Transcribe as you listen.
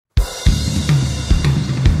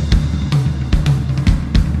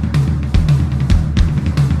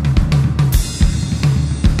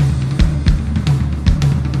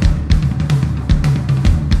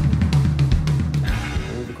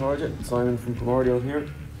Simon from Primordial here.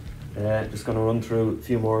 Just going to run through a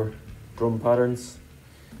few more drum patterns.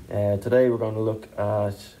 Today we're going to look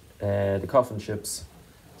at the coffin ships.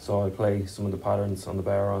 So I'll play some of the patterns on the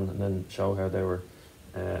baron and then show how they were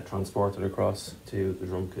transported across to the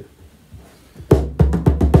drum kit.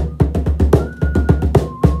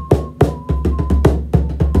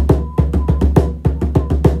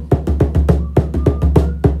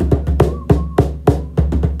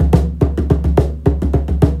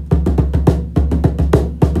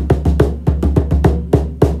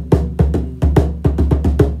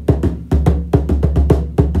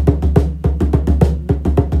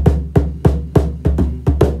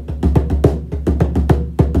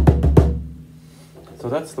 So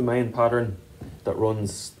that's the main pattern that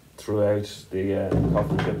runs throughout the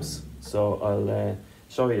coffin ships. So I'll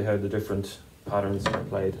show you how the different patterns are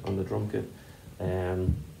played on the drum kit.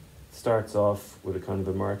 Starts off with a kind of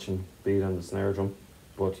a marching beat on the snare drum,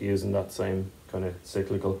 but using that same kind of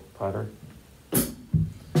cyclical pattern.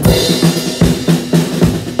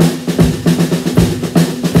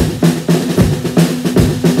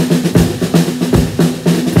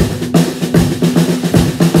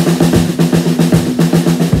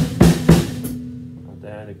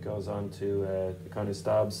 It goes on to the kind of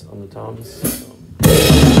stabs on the toms. So.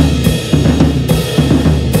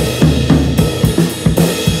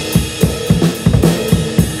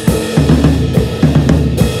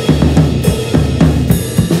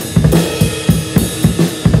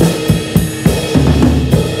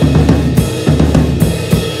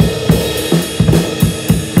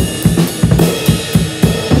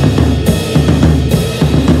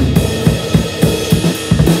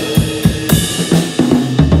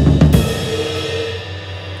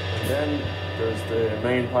 There's the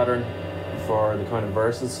main pattern for the kind of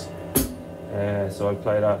verses. So I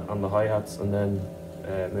play that on the hi-hats and then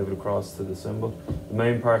move it across to the cymbal. The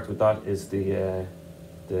main part with that is the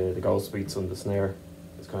ghost beats on the snare.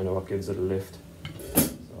 It's kind of what gives it a lift.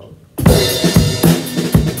 So.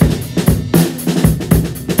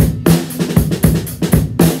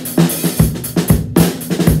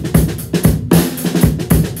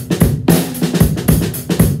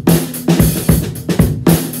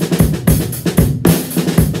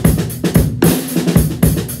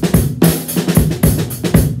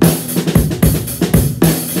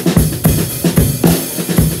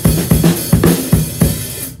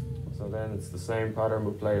 It's the same pattern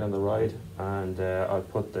we played on the ride, and I'll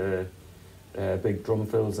put the big drum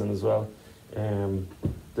fills in as well.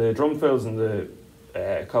 The drum fills in the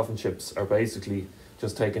coffin ships are basically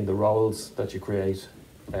just taking the rolls that you create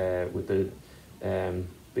with the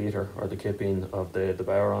beater or the kipping of the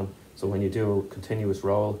baron. So when you do a continuous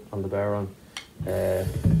roll on the baron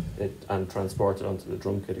and transport it onto the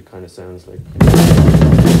drum kit, it kind of sounds like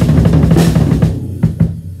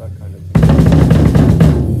that kind of thing.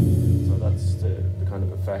 That's the kind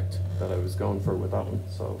of effect that I was going for with that one.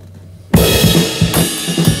 So.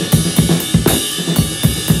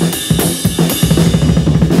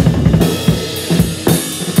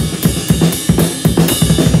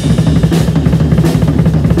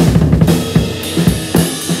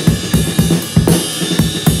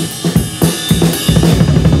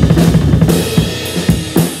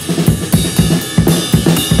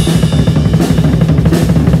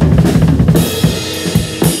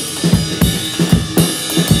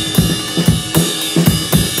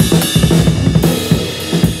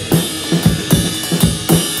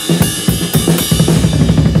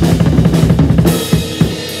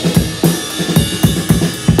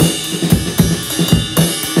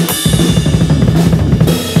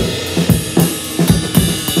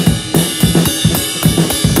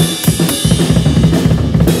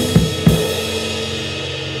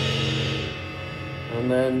 And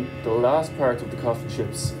then the last part of the coffin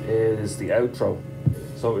ships is the outro.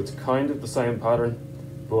 So it's kind of the same pattern,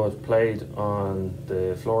 but played on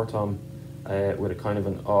the floor tom with a kind of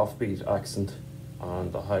an offbeat accent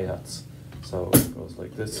on the hi-hats. So it goes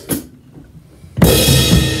like this.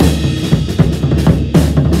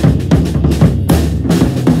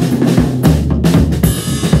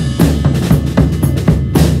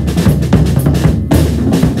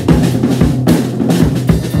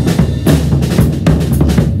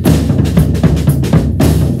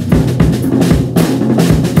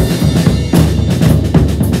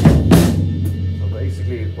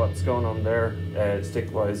 What's going on there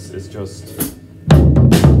stick wise is just and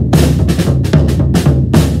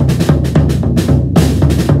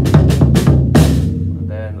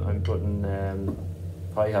then I'm putting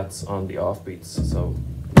hi-hats on the offbeats, so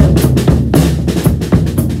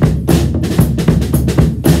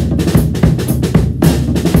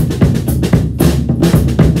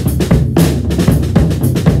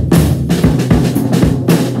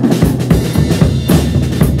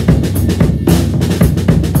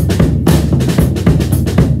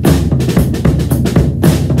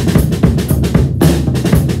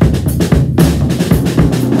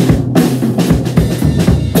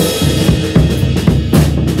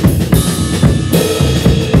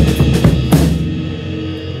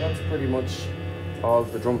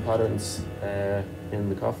drum patterns in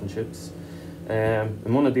the coffin chips.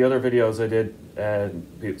 In one of the other videos I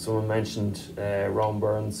did, someone mentioned Rome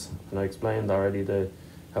burns, and I explained already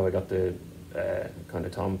how I got the kind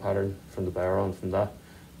of tom pattern from the bow on from that.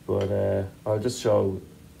 But I'll just show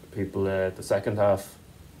people the second half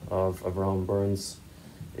of Rome burns.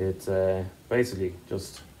 It basically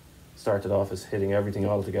just started off as hitting everything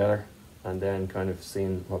all together, and then kind of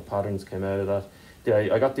seeing what patterns came out of that.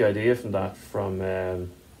 I got the idea from that from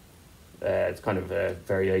it's kind of a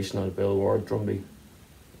variation on a Bill Ward drum beat.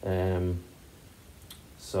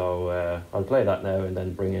 So I'll play that now and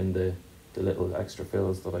then bring in the little extra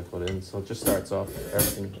fills that I put in. So it just starts off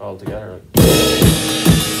everything all together.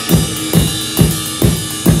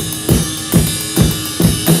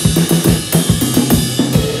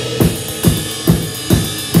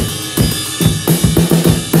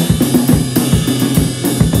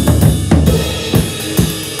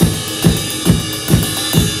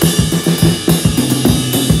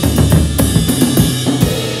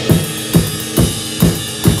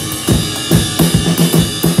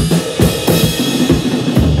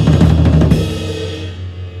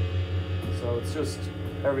 Just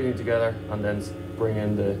everything together, and then bring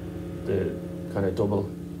in the kind of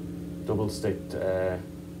double sticked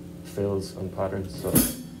fills and patterns. So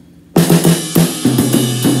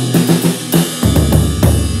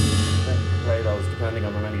play those depending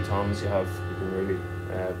on how many toms you have. You can really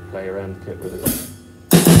play around the kit with it.